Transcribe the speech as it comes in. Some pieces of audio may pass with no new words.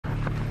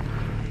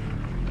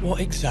What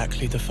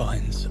exactly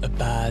defines a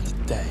bad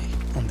day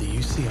on the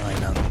UCI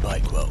Mountain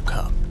Bike World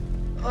Cup?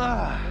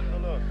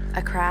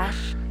 A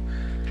crash?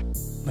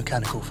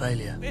 Mechanical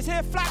failure? Is here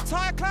a flat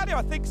tyre, Claudia?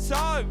 I think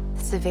so.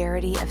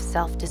 Severity of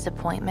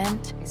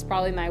self-disappointment? It's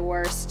probably my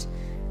worst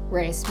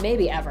race,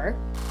 maybe ever.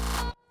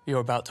 You're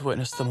about to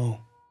witness them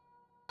all.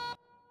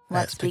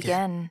 Let's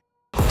begin.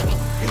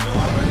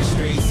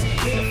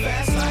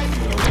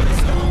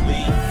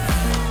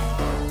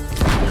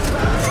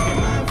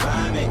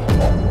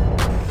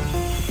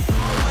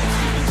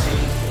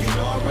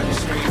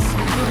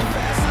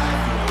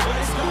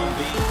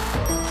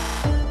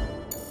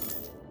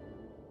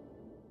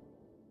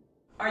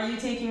 Are you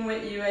taking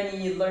with you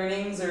any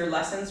learnings or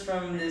lessons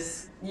from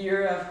this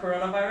year of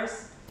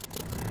coronavirus?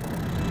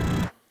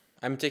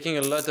 I'm taking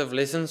a lot of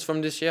lessons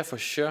from this year, for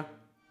sure.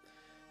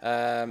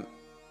 Do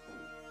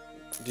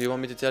you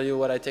want me to tell you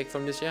what I take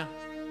from this year?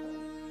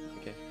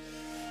 Okay.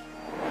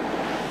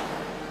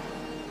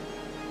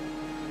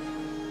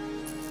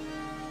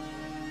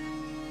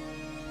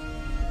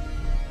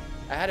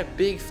 I had a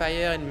big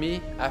fire in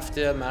me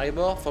after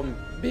Maribor from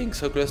being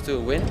so close to a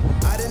win.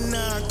 I did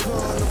not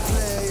call to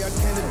play, I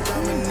came to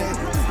dominate.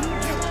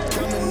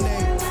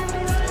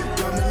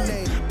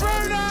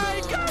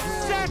 Bruni goes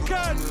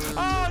second!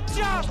 Oh,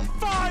 just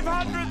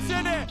 500s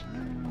in it!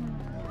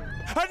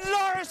 And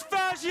Loris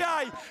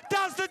Bergier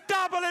does the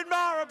double in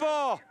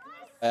Maribor!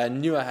 I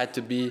knew I had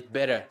to be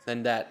better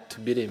than that to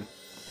beat him.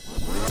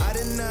 I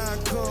did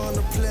not call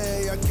to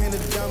play, I came to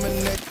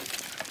dominate.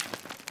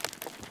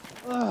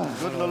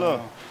 Good,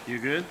 Lolo. You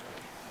good?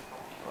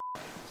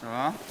 Ça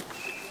va?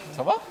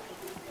 Ça va?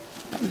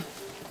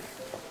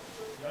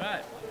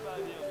 Alright.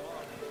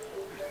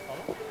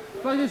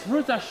 Fuck this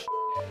fruit are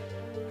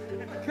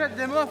Cut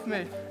them off,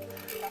 mate.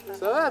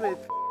 Ça va, mate?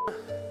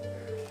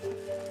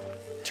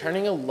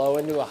 Turning a low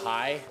into a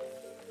high,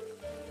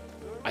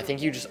 I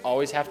think you just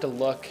always have to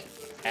look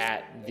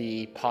at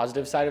the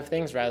positive side of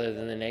things rather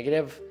than the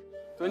negative.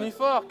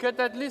 24, cut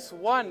at least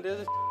one.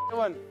 There's a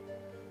one.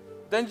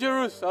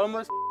 Dangerous,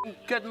 almost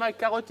cut my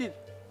carotid.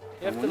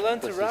 You have to learn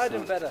to ride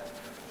them better.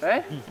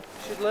 Eh? You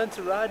should learn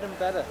to ride them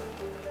better.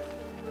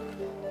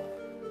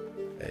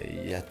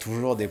 Il y a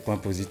toujours des points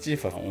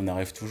positifs. On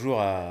arrive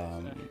toujours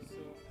à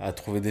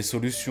trouver des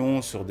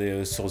solutions sur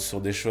des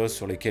choses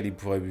sur lesquelles il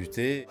pourrait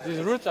buter.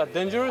 These routes are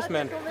dangerous,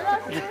 man.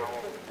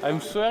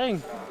 I'm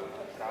swearing.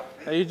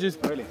 You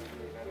just really.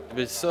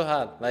 It's so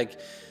hard. Like,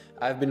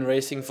 I've been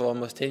racing for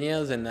almost 10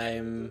 years and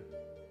I'm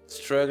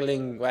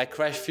struggling. I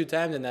crashed a few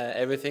times and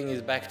everything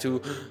is back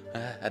to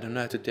I don't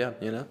know how to turn,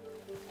 you know?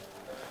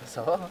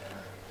 Ça va,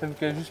 ça me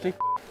casse juste les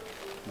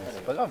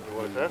c'est pas grave, il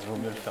vaut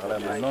mieux le faire là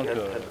maintenant que le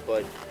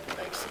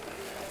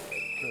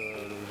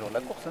jour de la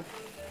course. Hein.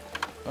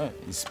 Ouais,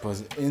 il se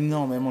pose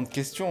énormément de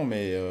questions,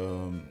 mais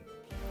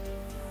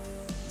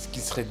ce qui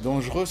serait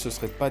dangereux, ce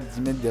serait pas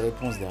d'y mettre des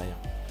réponses derrière.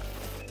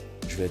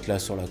 Je vais être là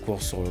sur la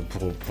course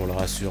pour le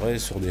rassurer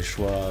sur des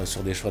choix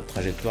de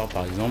trajectoire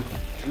par exemple.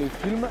 Je les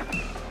filme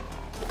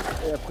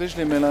et après je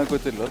les mets l'un à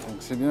côté de l'autre, donc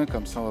c'est bien,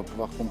 comme ça on va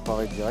pouvoir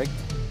comparer direct.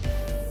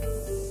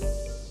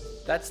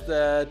 That's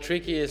the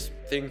trickiest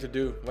thing to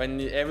do. When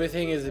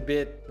everything is a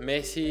bit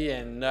messy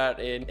and not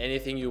in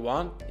anything you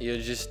want, you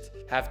just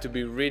have to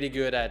be really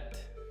good at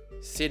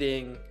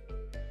sitting,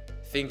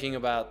 thinking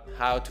about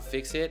how to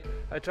fix it.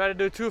 I tried to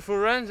do 2 full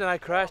runs and I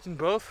crashed in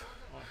both.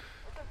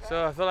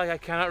 So I feel like I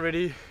cannot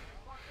really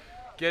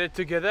get it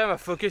together. My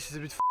focus is a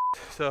bit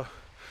so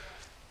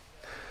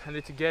I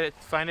need to get it,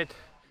 find it.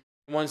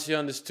 Once you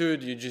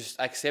understood, you just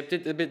accept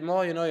it a bit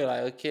more, you know, you're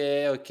like,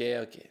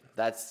 okay.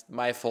 That's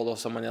my fault or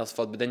someone else's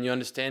fault, but then you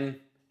understand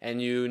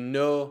and you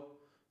know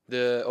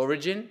the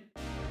origin,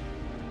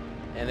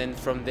 and then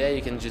from there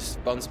you can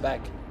just bounce back.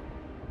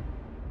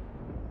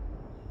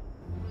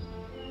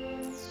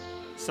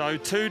 So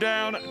 2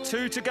 down,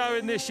 2 to go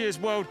in this year's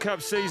World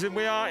Cup season.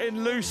 We are in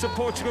Lousã,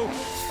 Portugal,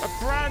 a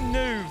brand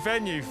new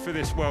venue for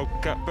this World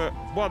Cup, but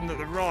one that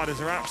the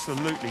riders are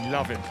absolutely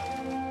loving.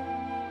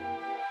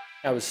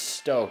 I was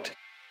stoked.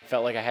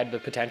 Felt like I had the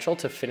potential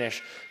to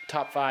finish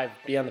top 5,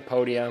 be on the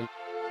podium.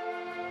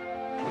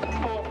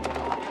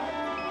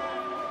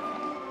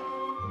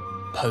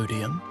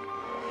 Podium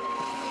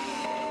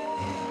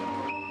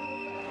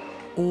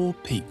or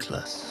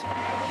peakless?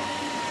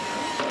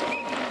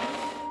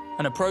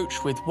 An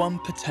approach with one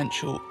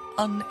potential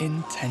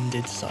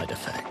unintended side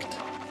effect.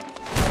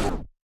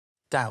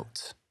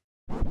 Doubt.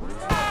 Oh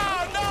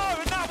no,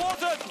 and that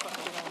wasn't!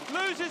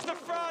 Loses the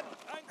front.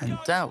 And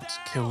doubt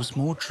kills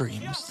more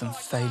dreams than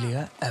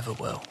failure ever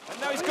will. And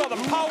now he's got the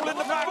pole in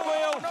the back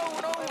wheel.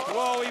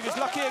 Whoa, he was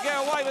lucky to get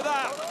away with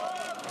that.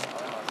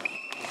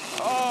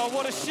 Oh,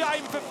 what a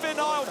shame for Finn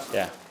Iles.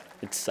 Yeah,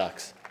 it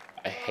sucks.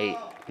 I hate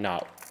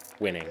not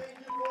winning.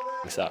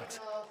 It sucks.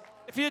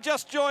 If you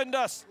just joined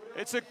us,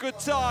 it's a good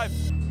time.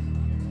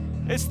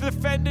 It's the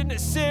defending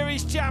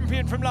series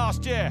champion from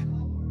last year.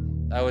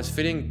 I was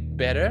feeling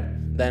better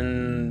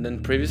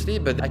than previously,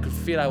 but I could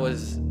feel I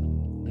was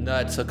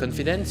not so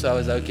confident, so I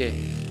was like, okay,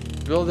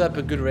 build up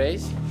a good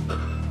race.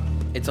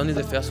 It's only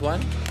the first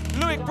one.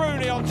 Loic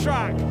Bruni on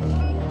track.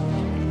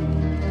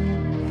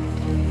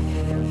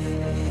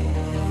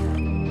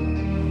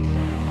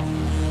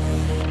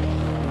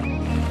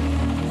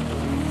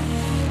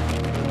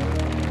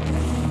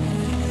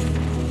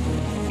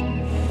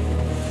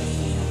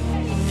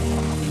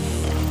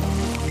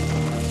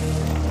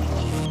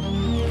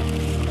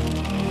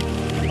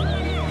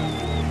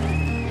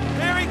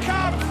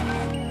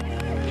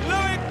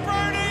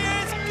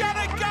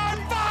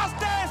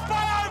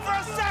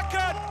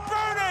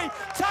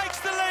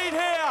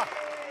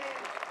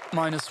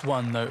 Minus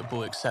one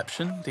notable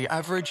exception, the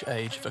average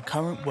age of a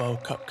current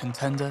World Cup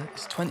contender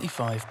is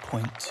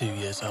 25.2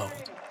 years old.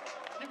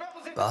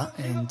 But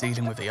in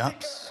dealing with the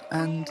ups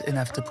and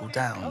inevitable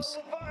downs,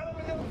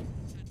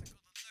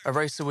 a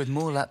racer with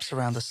more laps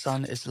around the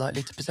sun is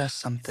likely to possess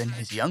something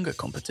his younger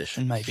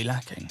competition may be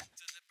lacking.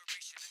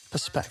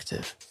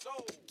 Perspective,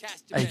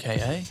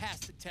 aka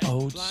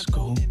old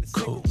school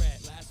cool.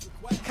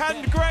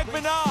 Can Greg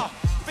Minnaar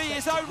beat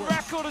his own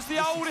record as the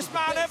oldest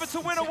man ever to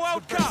win a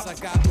World Cup?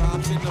 The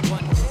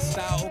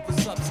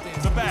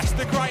best,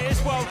 the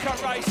greatest World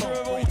Cup racer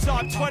of all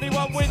time,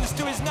 21 wins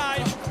to his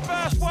name.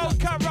 First World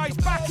Cup race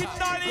back in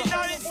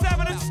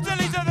 1997 and still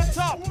he's at the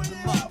top.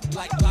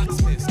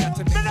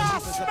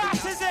 Minnaar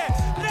smashes it,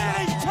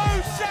 nearly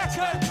 2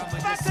 seconds,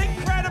 that's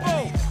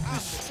incredible.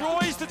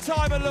 Destroys the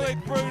time of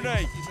Loic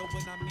Bruni.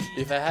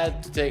 If I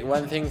had to take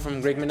one thing from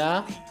Greg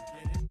Minnaar,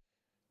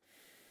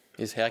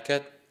 his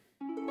haircut.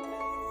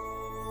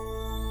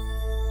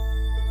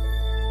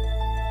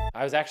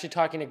 I was actually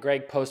talking to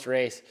Greg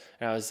post-race,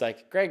 and I was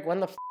like, Greg, when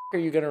the f are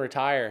you gonna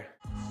retire?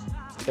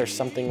 There's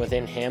something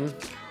within him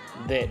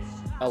that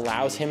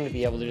allows him to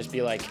be able to just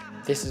be like,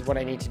 this is what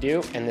I need to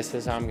do, and this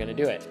is how I'm gonna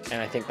do it.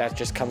 And I think that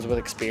just comes with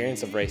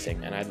experience of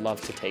racing, and I'd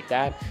love to take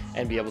that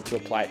and be able to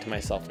apply it to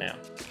myself now.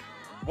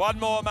 One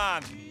more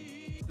man,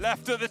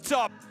 left at the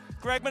top,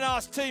 Greg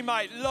Minnaar's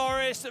teammate,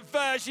 Loic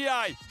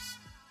Bruni.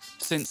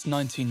 Since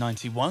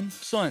 1991,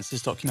 science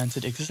has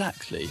documented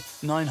exactly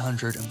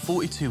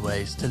 942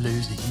 ways to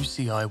lose a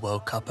UCI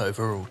World Cup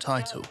overall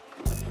title.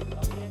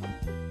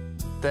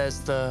 There's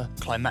the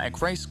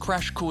climatic race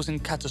crash causing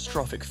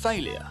catastrophic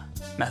failure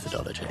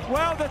methodology.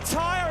 Well, the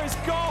tyre is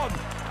gone.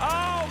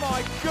 Oh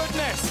my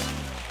goodness.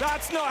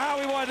 That's not how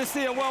we wanted to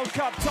see a World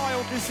Cup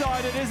title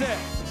decided, is it?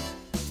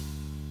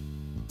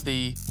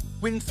 The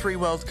win 3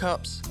 World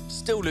Cups,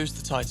 still lose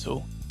the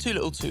title, too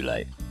little too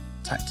late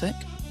tactic.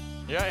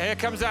 Yeah, here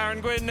comes Aaron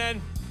Gwyn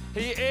then.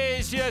 He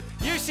is your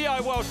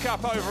UCI World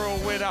Cup overall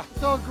winner.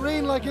 Saw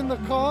green like in the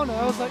corner.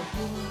 I was like,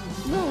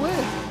 no way.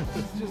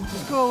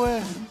 just go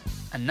away.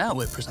 And now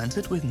we're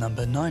presented with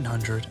number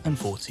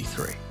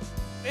 943.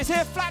 Is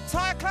here a flat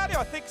tyre, Claudio?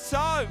 I think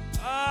so.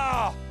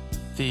 Ah.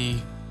 The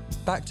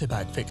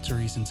back-to-back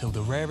victories until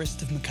the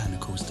rarest of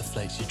mechanicals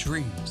deflates your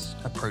dreams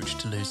approach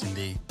to losing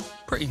the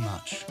pretty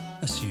much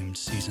assumed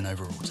season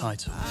overall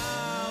title.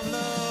 I'm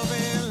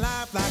loving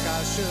life like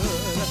I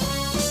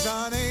should.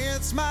 Sonny,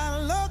 it's my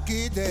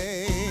lucky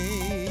day.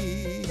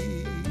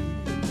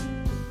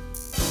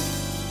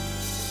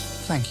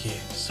 Thank you,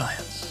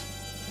 science.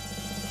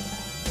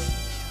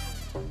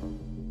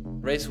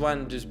 Race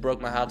 1 just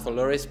broke my heart for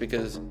Loris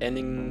because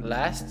ending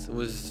last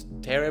was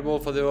terrible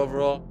for the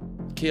overall.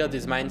 It killed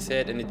his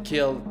mindset and it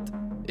killed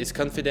his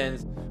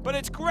confidence. But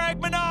it's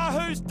Greg Minnaar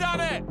who's done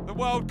it! The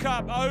World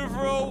Cup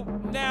overall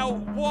now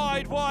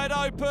wide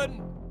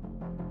open.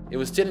 It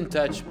was still in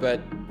touch, but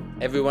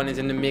everyone is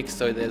in the mix,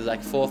 so there's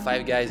like 4 or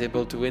 5 guys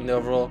able to win the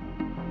overall.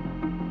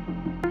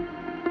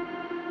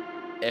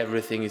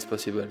 Everything is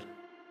possible.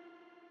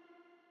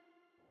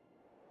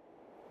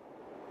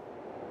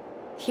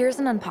 Here's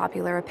an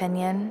unpopular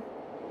opinion.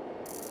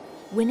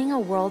 Winning a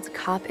World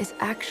Cup is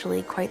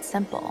actually quite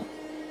simple.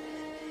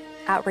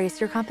 Outrace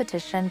your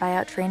competition by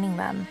outtraining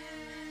them.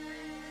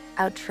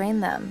 Outtrain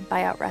them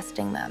by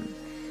outresting them.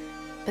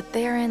 But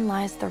therein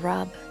lies the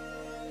rub.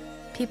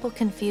 People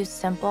confuse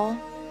simple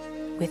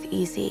with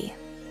easy.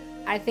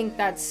 I think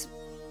that's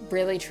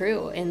really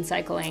true in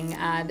cycling.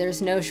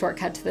 There's no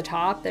shortcut to the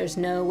top. There's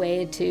no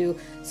way to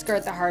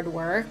skirt the hard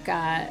work.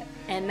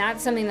 And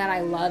that's something that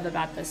I love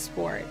about this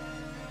sport.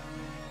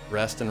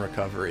 Rest and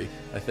recovery.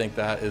 I think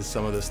that is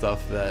some of the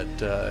stuff that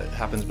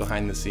happens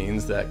behind the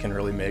scenes that can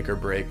really make or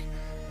break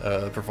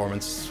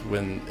performance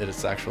when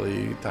it's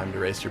actually time to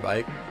race your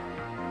bike.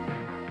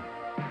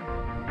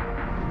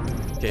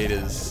 Kate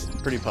is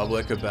pretty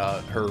public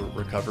about her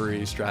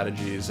recovery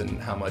strategies and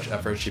how much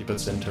effort she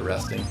puts into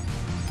resting,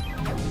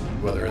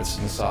 whether it's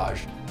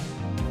massage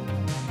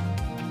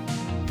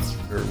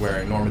or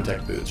wearing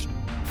Normatec boots,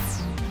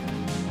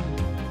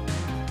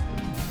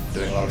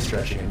 doing a lot of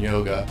stretching and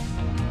yoga,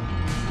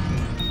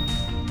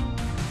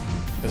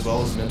 as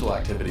well as mental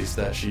activities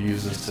that she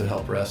uses to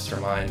help rest her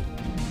mind.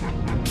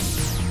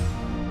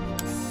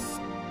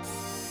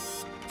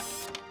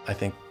 I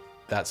think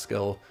that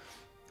skill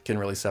can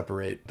really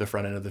separate the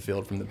front end of the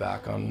field from the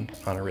back on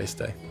a race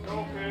day.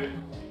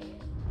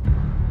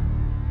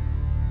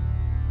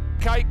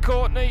 Kate,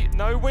 Courtney,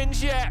 no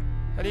wins yet.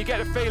 And you get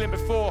a feeling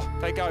before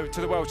they go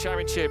to the World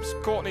Championships,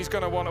 Courtney's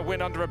going to want to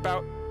win under her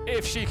belt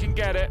if she can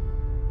get it.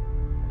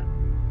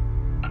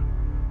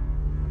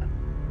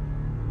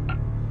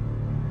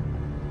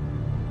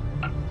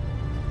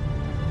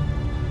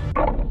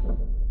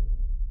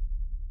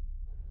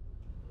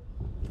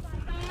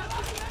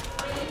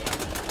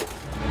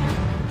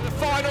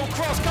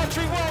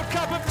 Cross-country World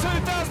Cup of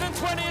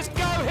 2020 is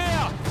go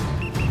here.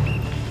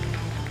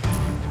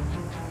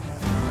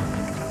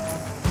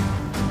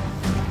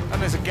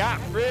 And there's a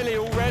gap really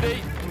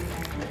already.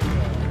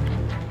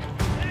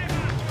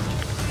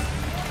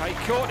 Kate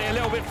Courtney a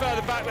little bit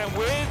further back then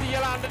with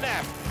Yolanda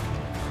Neff.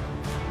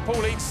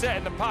 Pauline's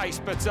setting the pace,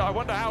 but I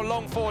wonder how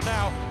long for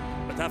now.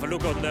 But have a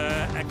look on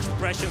the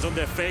expressions on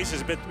their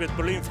faces with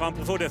Pauline van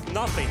Provaux, there's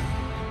nothing.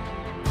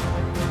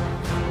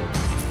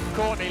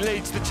 Courtney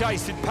leads the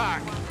chasing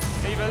pack.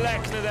 Eva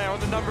Lechner there on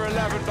the number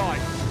 11 bike.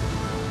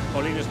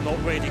 Pauline is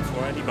not waiting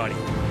for anybody.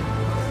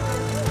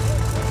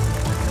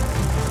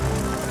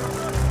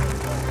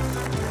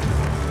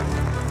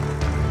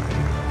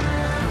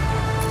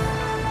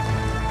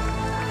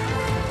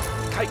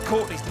 Kate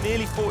Courtney's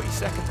nearly 40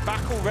 seconds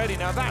back already.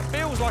 Now that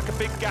feels like a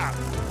big gap.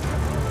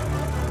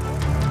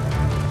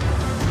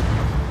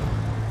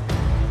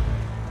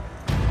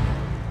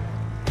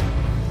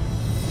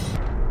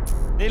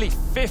 Nearly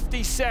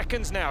 50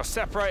 seconds now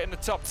separating the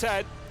top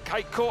 10.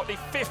 Kate Courtney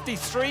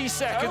 53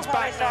 seconds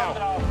back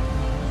now.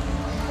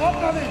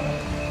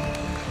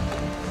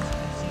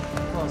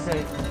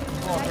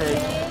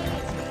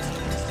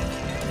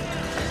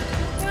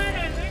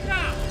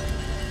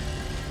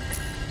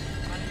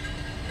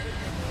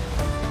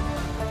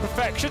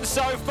 Perfection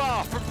so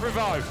far from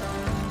Provaux.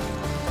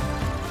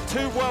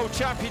 2 World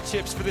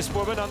Championships for this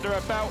woman under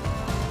her belt.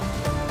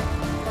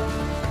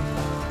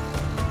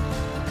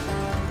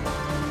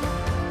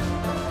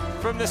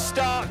 From the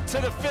start to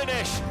the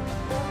finish,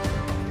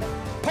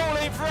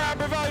 Pauline van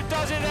Provaux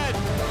does it then.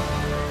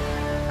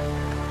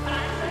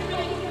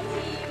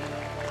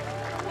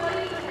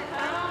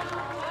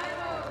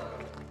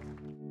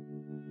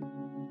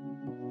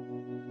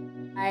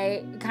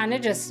 I kind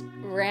of just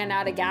ran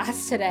out of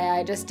gas today.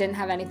 I just didn't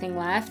have anything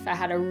left. I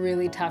had a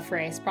really tough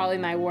race, probably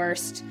my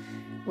worst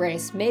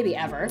race, maybe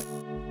ever.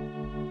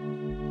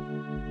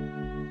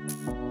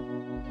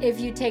 If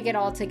you take it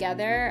all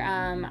together,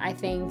 I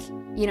think,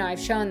 you know, I've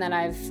shown that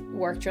I've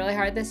worked really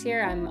hard this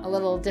year. I'm a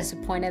little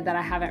disappointed that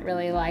I haven't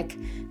really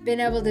been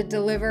able to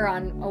deliver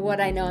on what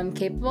I know I'm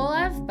capable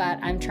of, but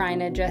I'm trying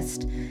to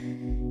just,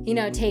 you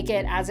know, take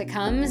it as it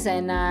comes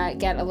and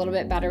get a little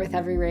bit better with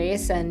every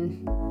race.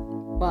 And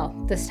well,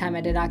 this time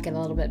I did not get a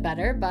little bit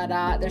better,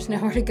 but there's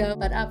nowhere to go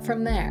but up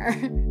from there.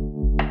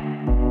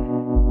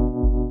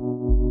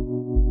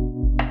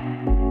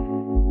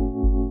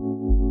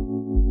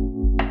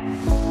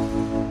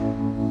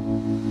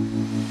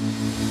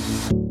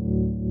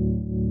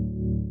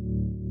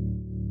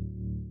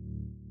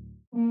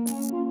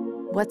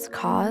 What's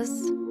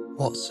cause?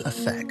 What's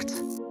effect?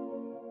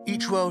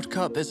 Each World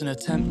Cup is an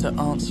attempt at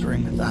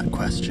answering that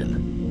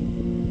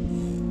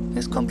question.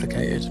 It's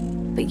complicated.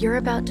 But you're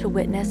about to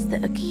witness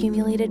the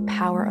accumulated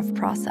power of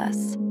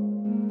process.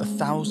 The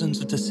thousands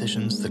of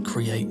decisions that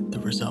create the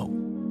result.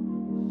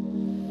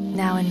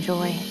 Now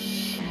enjoy.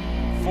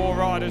 4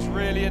 riders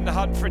really in the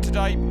hunt for it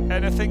today.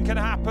 Anything can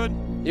happen.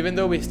 Even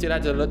though we still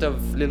had a lot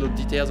of little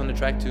details on the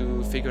track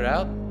to figure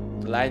out,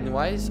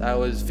 line-wise, I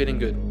was feeling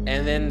good.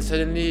 And then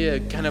suddenly a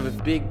kind of a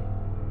big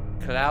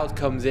cloud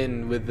comes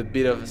in with a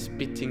bit of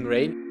spitting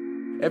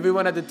rain.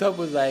 Everyone at the top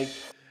was like,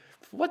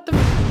 what the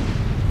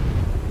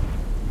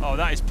Oh,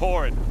 that is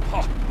pouring.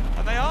 Oh.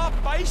 And they are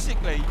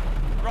basically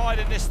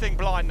riding this thing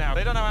blind now.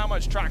 They don't know how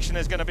much traction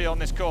there's going to be on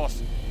this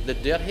course. The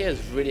dirt here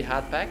is really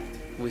hard packed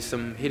with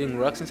some hitting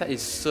rocks inside.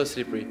 It's so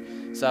slippery.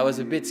 So I was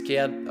a bit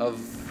scared of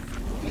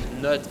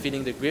not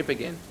feeling the grip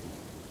again.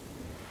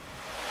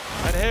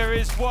 And here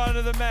is one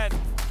of the men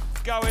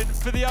going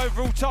for the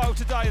overall title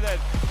today then.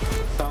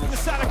 The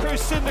Santa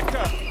Cruz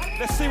Syndicate.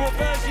 Let's see what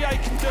Vergier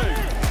can do.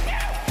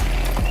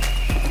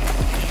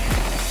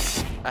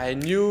 I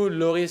knew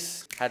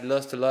Loris had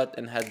lost a lot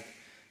and had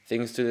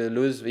things to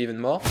lose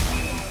even more.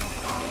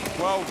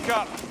 World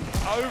Cup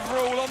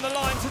overall on the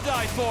line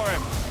today for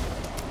him.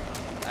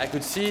 I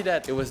could see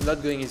that it was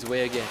not going his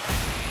way again.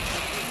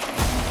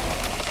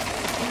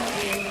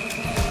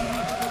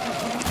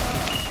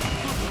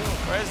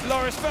 Where's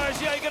Loris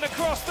Vergier going to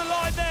cross the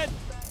line then?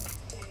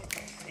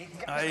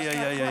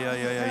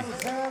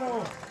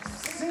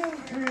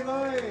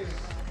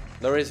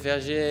 Loris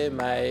Vergier,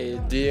 my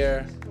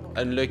dear,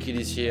 unlucky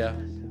this year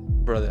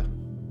brother.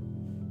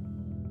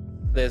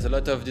 There's a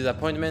lot of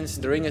disappointments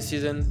during a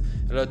season,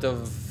 a lot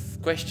of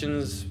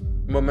questions,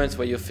 moments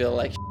where you feel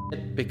like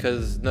shit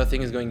because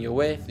nothing is going your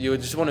way. You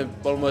just want to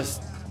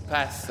almost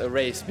pass a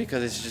race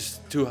because it's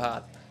just too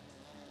hard.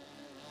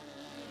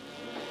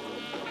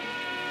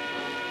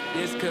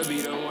 This could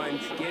be the one.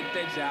 Get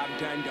the job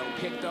done. Don't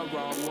pick the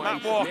wrong one.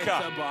 Matt Walker.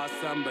 Mr. Boss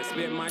some, but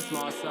spend my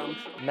small sum.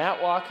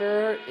 Matt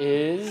Walker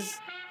is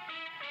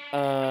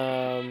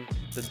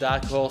the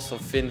dark horse of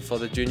Finn for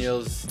the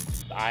juniors.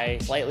 I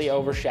slightly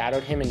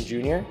overshadowed him in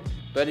junior.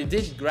 But he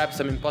did grab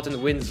some important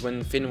wins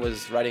when Finn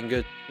was riding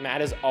good.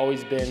 Matt has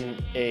always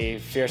been a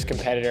fierce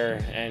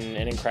competitor and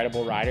an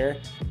incredible rider.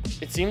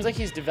 It seems like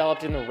he's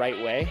developed in the right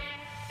way.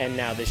 And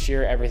now this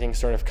year, everything's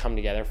sort of come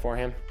together for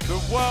him.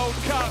 The World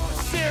Cup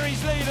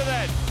Series leader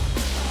then.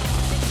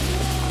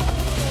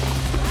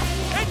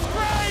 It's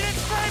great!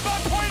 It's great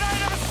by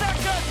 0.8 of a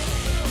second!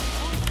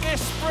 This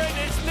sprint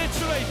is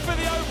literally for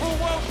the overall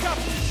World Cup.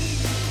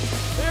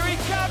 Here he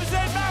comes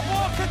in, Matt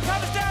Walker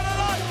comes down the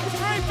line,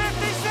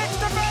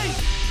 3:56 to beat!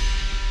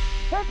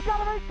 It's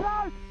gonna be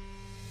close!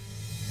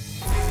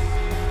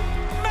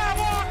 Matt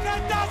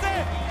Walker does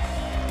it!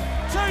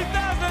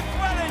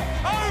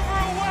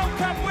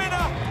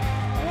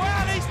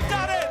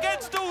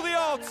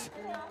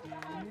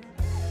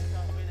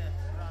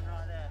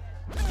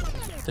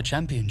 The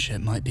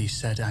championship might be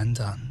said and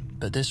done,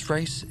 but this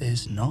race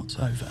is not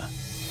over.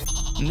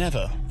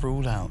 Never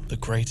rule out the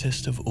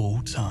greatest of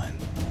all time.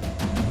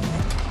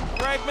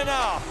 Greg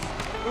Minnaar,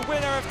 the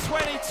winner of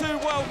 22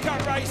 World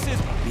Cup races.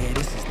 Yeah,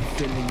 this is the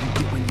feeling you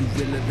get when you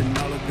realer than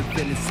all of the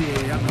villains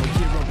here. I'm no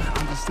hero,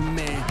 I'm just a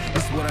man.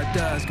 This is what I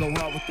does, go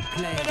hard with the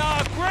plan.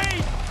 Minnaar,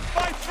 green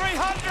by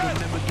 300.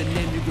 Remember the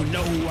name, you will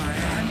know who I am.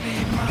 I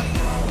need my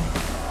throne,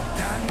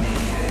 I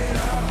need it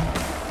all.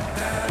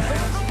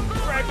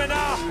 Greg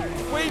Minnaar,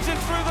 weaving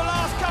through the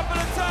last couple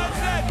of turns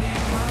then.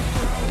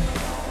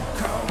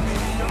 Call me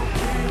your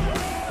king,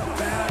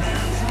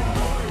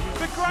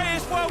 the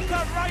greatest World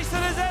Cup race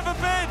that has ever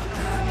been.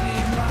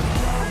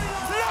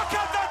 Look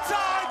at the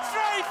time,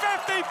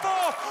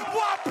 3:54,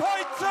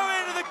 1.2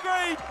 into the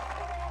green.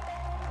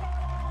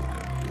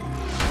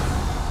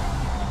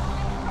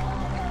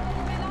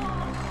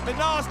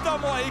 Minnaar's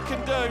done what he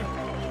can do.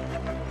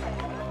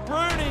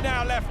 Bruni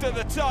now left at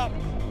the top.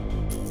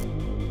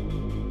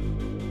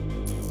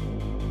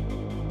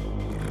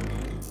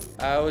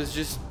 I was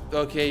just,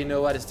 okay, you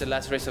know what, it's the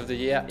last race of the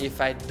year. If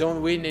I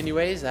don't win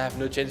anyways, I have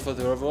no chance for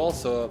the overall,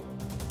 so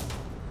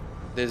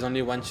there's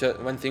only one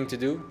thing to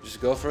do, just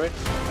go for it.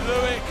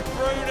 Loic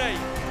Bruni,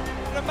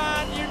 the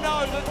man you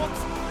know that wants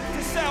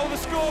to settle the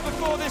score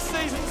before this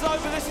season's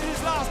over. This is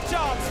his last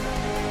chance.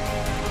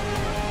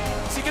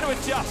 Is he going to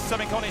adjust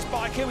something on his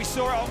bike here? We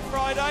saw it on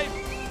Friday.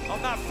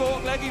 On that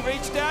fork leg, he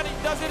reached down, he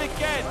does it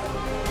again.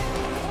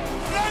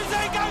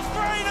 Lousã goes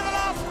green in the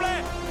last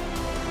split.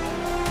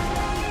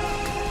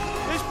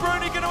 Is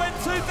Bruni going to end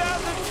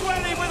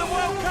 2020 with a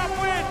World Cup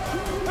win?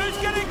 Who's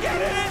going to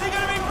get it? Is it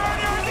going to be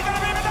Bruni or is it going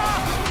to be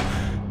Minnaar?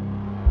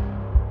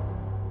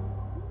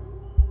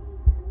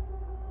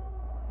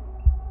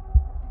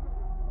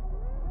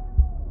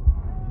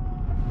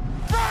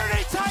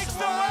 Bruni takes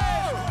the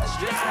win!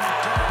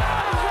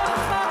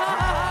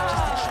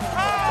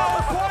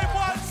 Oh,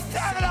 0.1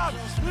 stamina!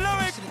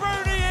 Loic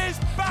Bruni is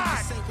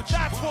back!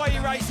 That's why he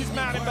races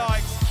mountain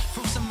bikes.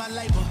 Fruits of my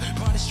labor,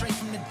 brought it straight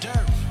from the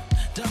dirt.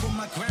 Double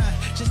my grind,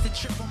 just a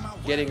trip on my.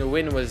 Getting a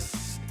win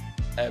was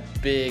a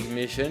big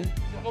mission.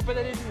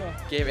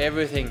 Gave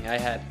everything I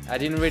had. I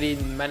didn't really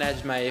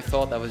manage my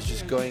effort, I was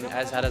just going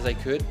as hard as I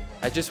could.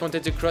 I just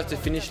wanted to cross the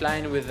finish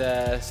line with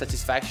the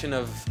satisfaction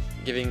of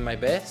giving my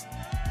best.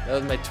 That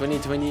was my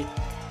 2020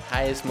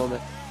 highest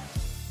moment.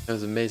 It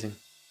was amazing.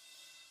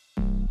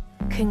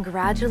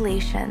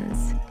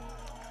 Congratulations.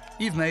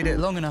 You've made it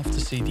long enough to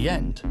see the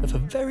end of a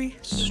very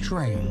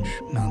strange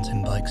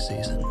mountain bike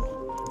season.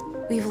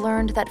 We've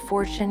learned that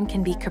fortune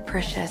can be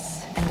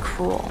capricious and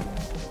cruel.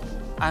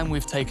 And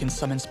we've taken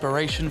some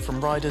inspiration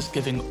from riders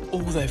giving all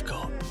they've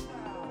got.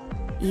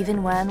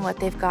 Even when what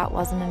they've got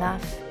wasn't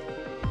enough.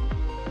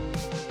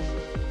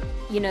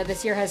 You know,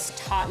 this year has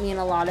taught me in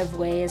a lot of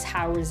ways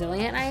how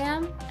resilient I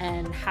am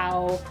and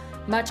how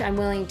much I'm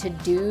willing to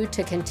do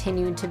to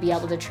continue to be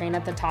able to train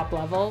at the top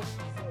level.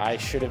 I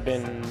should have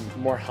been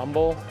more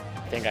humble.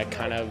 I think I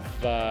kind of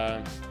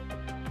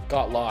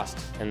got lost,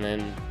 and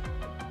then,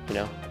 you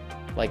know,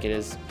 like it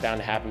is bound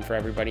to happen for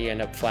everybody, you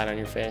end up flat on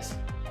your face.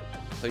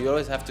 So you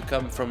always have to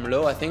come from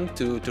low, I think,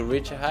 to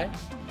reach a high.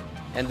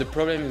 And the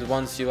problem is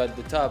once you're at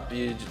the top,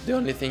 the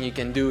only thing you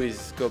can do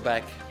is go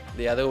back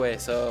the other way.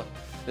 So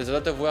there's a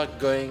lot of work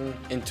going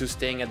into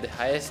staying at the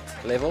highest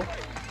level.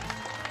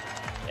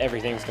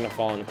 Everything's gonna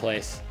fall into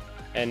place.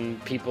 And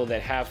people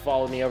that have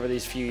followed me over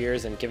these few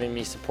years and given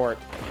me support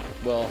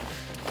will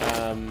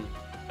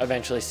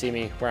eventually see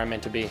me where I'm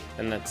meant to be.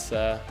 And that's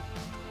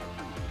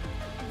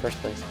first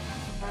place.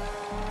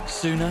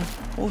 Sooner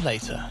or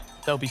later,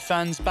 there'll be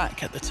fans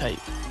back at the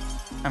tape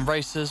and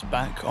racers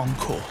back on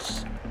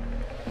course.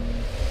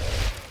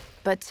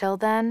 But till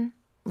then,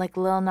 like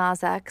Lil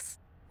Nas X,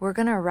 we're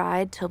gonna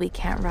ride till we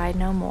can't ride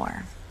no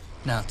more.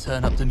 Now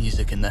turn up the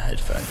music in the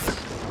headphones.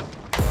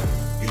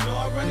 You know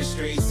I run the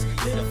streets,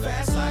 live a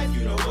fast life,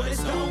 you know what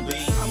it's gonna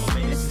be. I'm a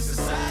menace to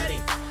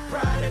society,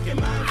 product in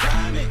my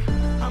environment.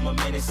 I'm a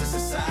menace to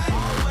society,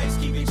 always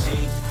keep it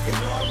cheap. You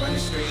know I run the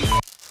streets.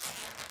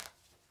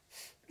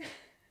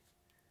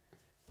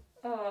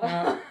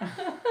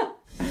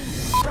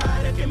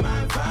 Product in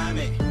my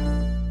environment.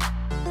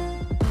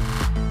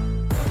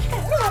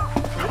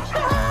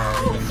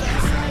 Live a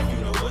fast life, you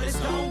know what it's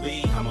gonna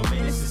be. I'm a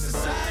menace to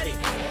society,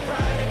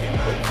 product in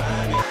my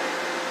environment.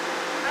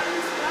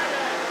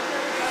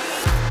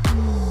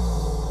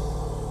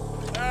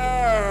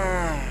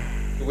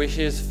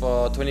 Wishes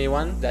for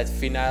 21 that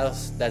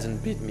Finals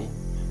doesn't beat me.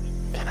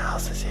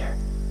 Finals is here,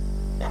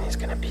 and he's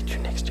gonna beat you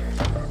next year.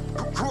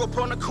 Grew up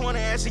on the corner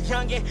as a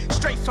youngin',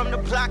 straight from the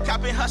block,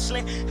 I've been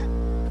hustling.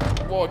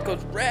 Whoa, it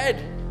goes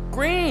red,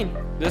 green.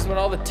 This is what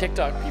all the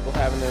TikTok people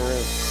have in their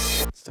room.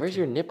 Where's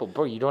your nipple?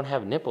 Bro, you don't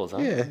have nipples, huh?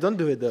 Yeah, don't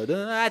do it though.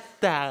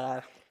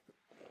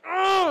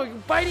 Oh, you're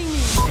biting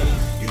me.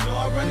 You know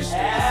I run the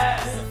streets.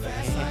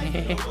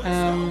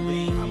 I'm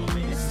a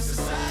menace to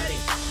society.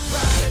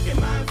 Product in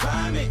my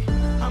environment.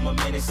 I'm a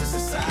menace to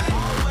society.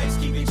 Always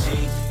keep it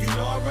cheap. You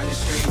know I run the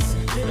streets.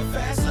 Live a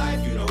fast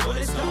life. You know